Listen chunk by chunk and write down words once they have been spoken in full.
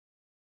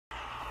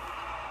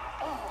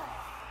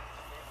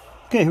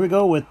Okay, here we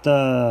go with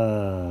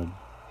Dan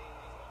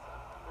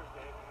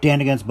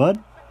against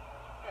Bud.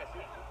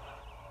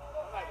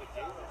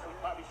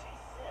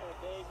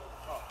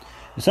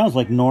 It sounds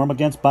like Norm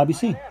against Bobby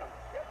C.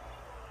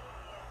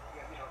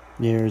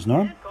 There's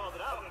Norm.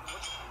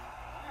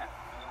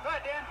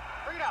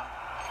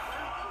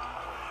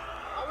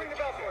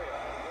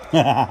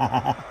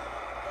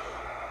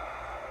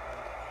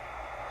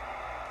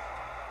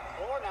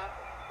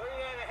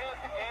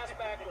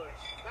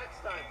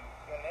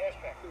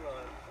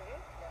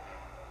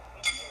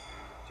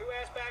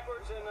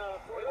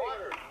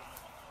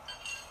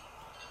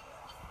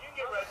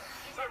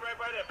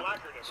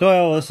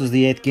 So this is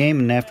the 8th game,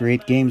 and after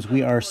 8 games,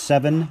 we are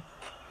 7-0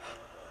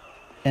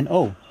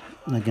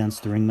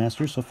 against the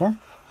Ringmasters so far.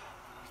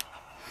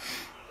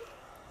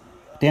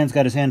 Dan's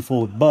got his hand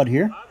full with Bud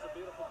here.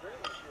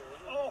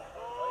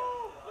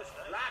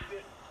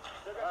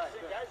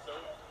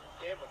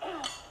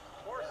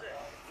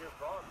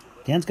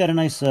 Dan's got a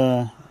nice,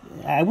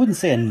 I wouldn't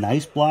say a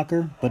nice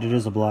blocker, but it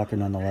is a blocker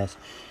nonetheless.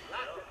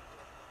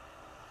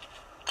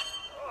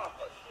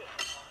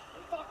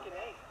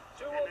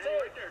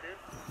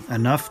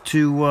 Enough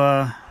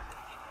to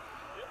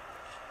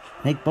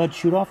make Bud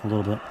shoot off a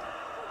little bit.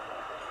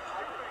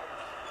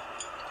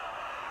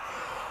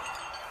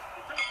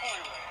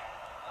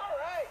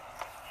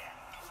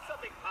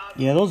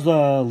 Yeah, those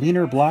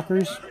leaner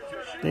blockers,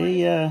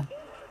 they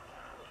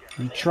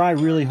you try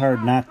really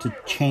hard not to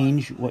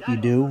change what you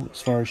do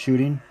as far as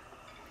shooting,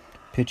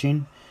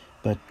 pitching,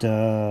 but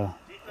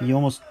you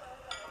almost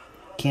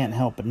can't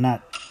help but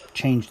not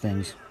change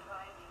things.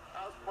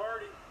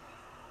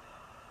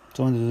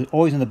 It's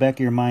always in the back of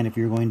your mind if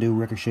you're going to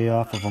ricochet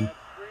off of them.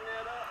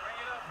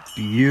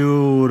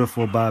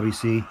 Beautiful, Bobby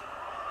C.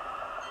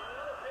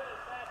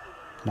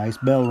 Nice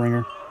bell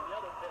ringer.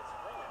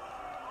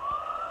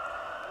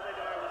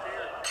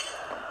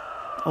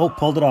 Oh,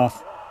 pulled it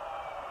off.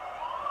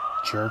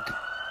 Jerk.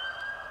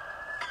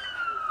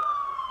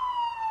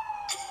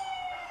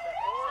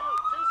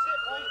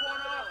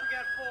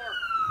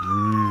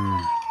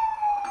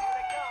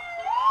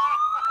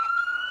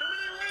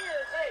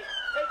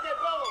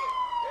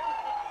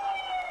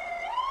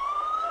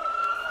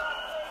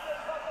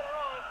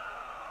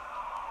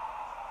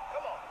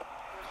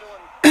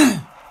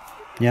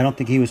 Yeah, I don't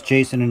think he was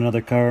chasing another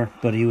car,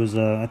 but he was,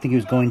 I think he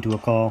was going to a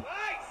call.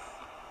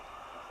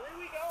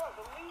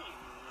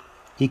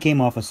 He came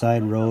off a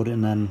side road,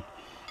 and then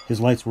his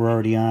lights were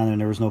already on,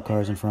 and there was no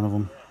cars in front of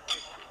him.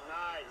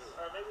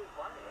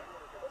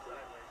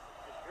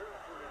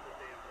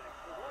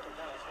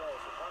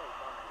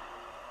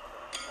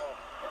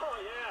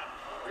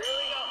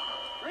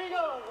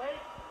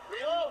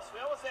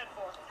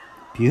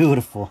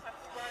 Beautiful.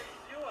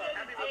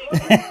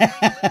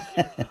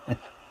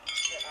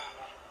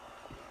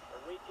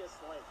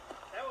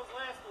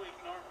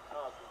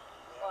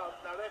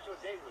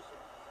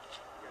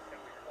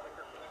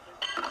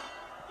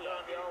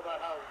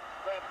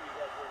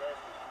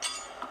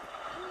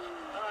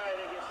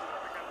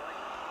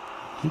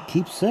 He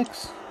keeps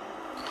 6.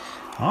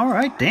 All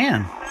right,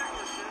 Dan.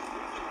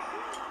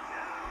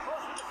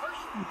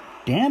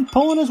 Dan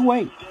pulling his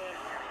weight. It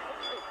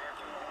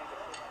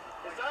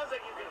sounds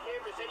like you could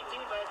canvas 18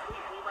 last week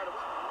and you might have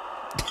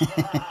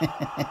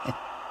won.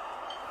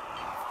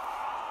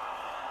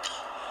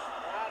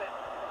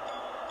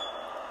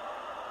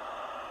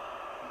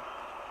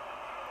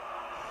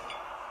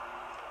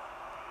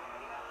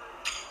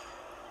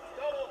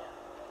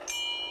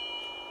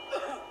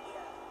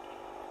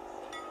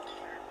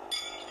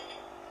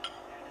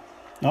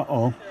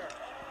 Uh-oh.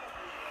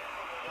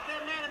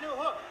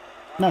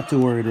 Not too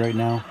worried right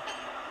now.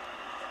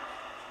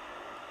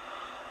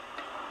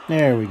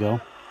 There we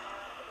go.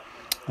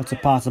 That's a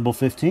possible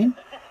 15.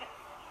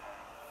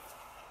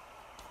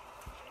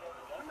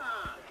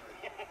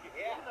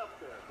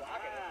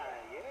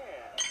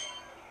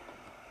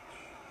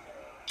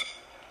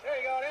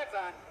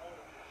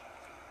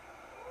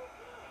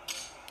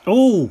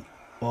 Oh!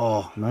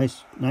 Oh,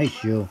 nice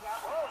show.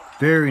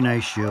 Very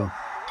nice show.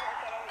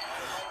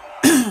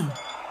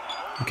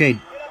 Okay,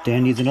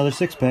 Dan needs another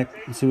 6-pack.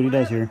 Let's see what he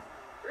does here.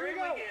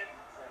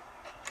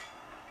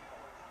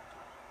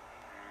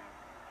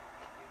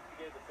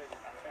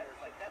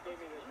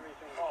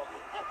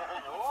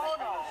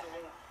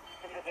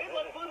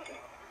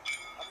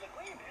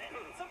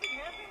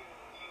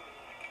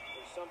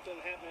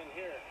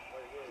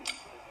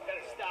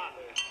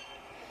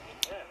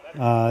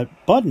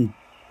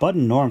 Bud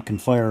and Norm can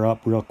fire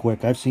up real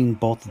quick. I've seen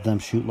both of them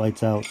shoot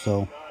lights out,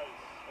 so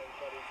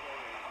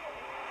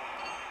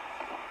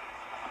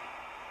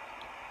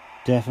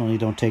definitely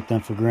don't take them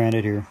for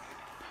granted here.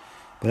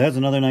 But that's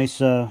another nice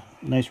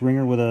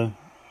ringer with a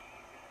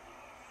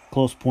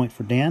close point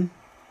for Dan.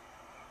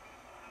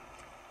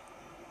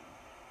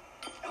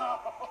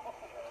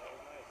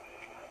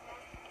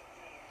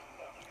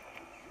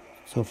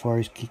 So far,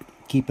 he's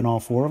keeping all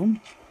 4 of them.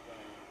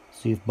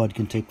 See if Bud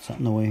can take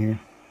something away here.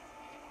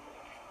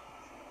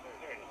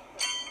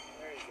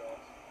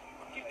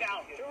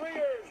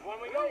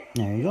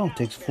 There you go.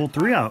 Takes a full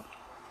 3 out.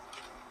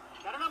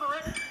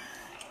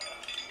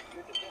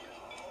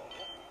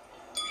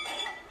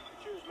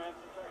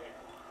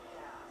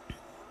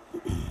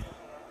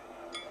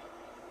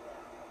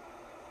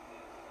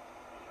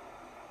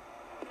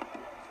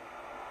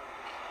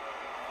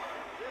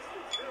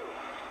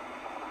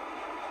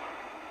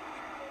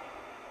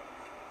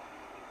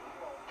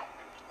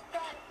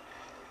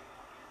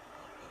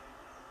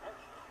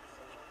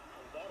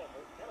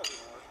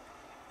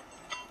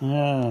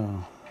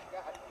 Oh,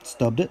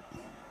 stubbed it.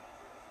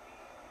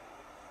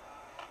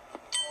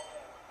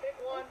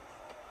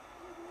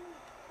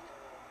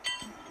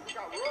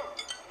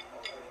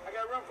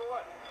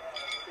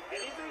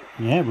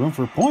 Yeah, room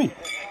for a point.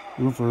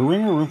 Room for a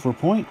ringer, room for a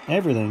point,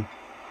 everything.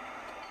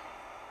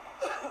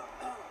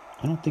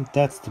 I don't think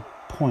that's the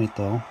point,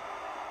 though.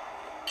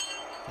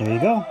 There you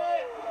go.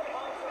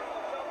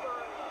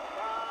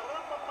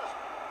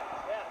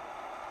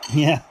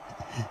 Yeah,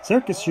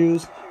 circus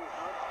shoes.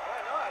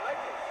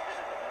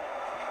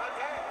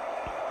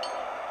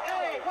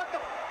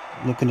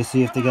 Looking to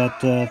see if they got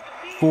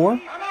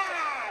 4.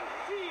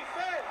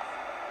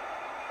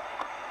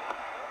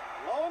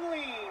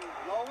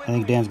 I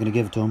think Dan's going to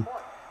give it to him.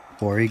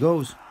 4 he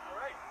goes.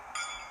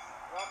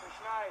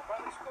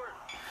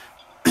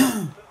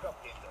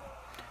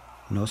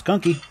 No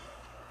skunky.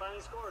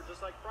 Finally scored,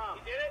 just like prom.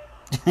 You did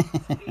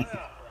it?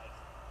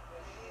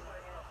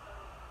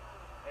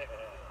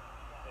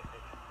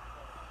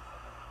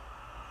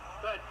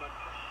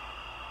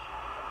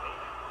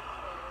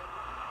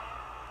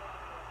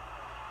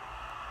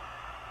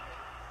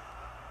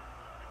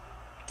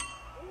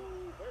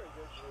 Very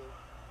good shoot.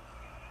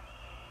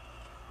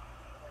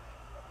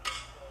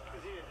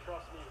 Because he didn't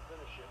trust me to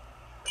finish it.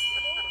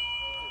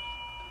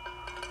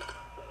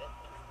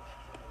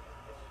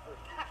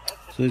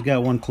 So he's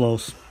got one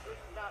close.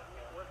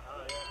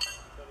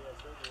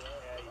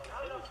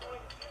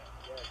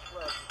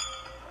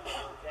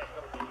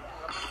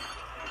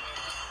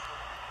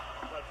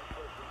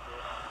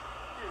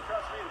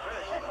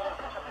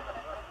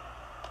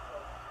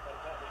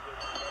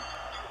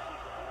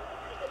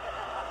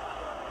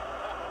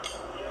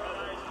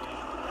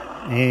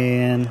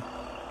 And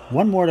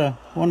one more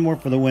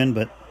for the win,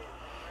 but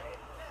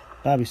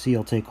Bobby C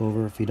will take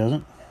over if he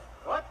doesn't.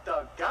 What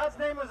the God's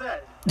name was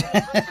that? I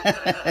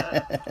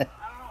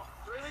don't know.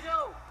 3 to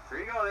go.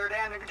 3 to go there,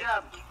 Dan. Good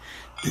job.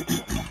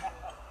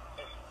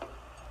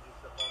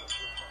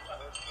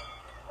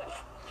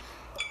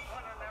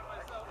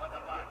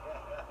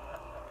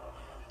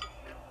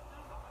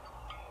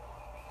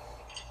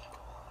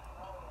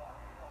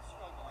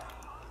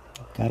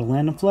 Gotta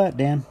land them flat,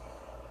 Dan.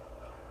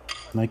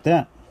 Like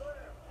that.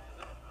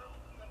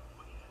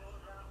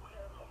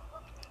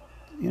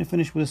 You gonna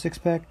finish with a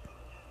 6-pack?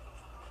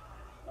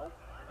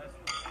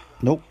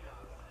 Nope.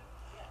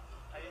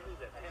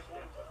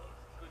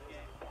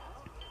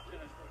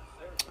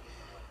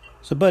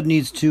 So Bud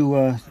needs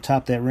to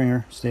top that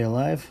ringer, stay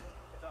alive.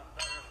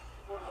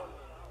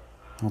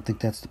 I don't think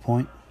that's the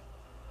point.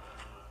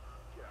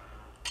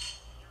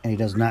 And he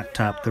does not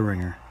top the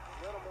ringer.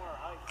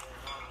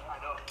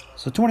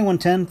 So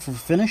 21-10 for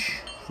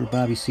finish for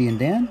Bobby C and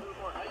Dan.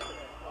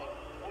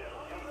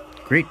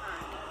 Great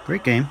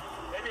game.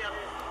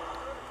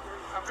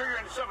 I'm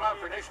figuring something out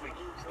for next week.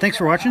 Thanks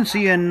for watching.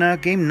 See you in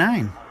game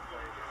 9.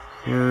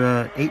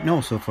 We're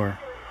 8-0 so far.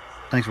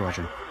 Thanks for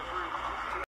watching.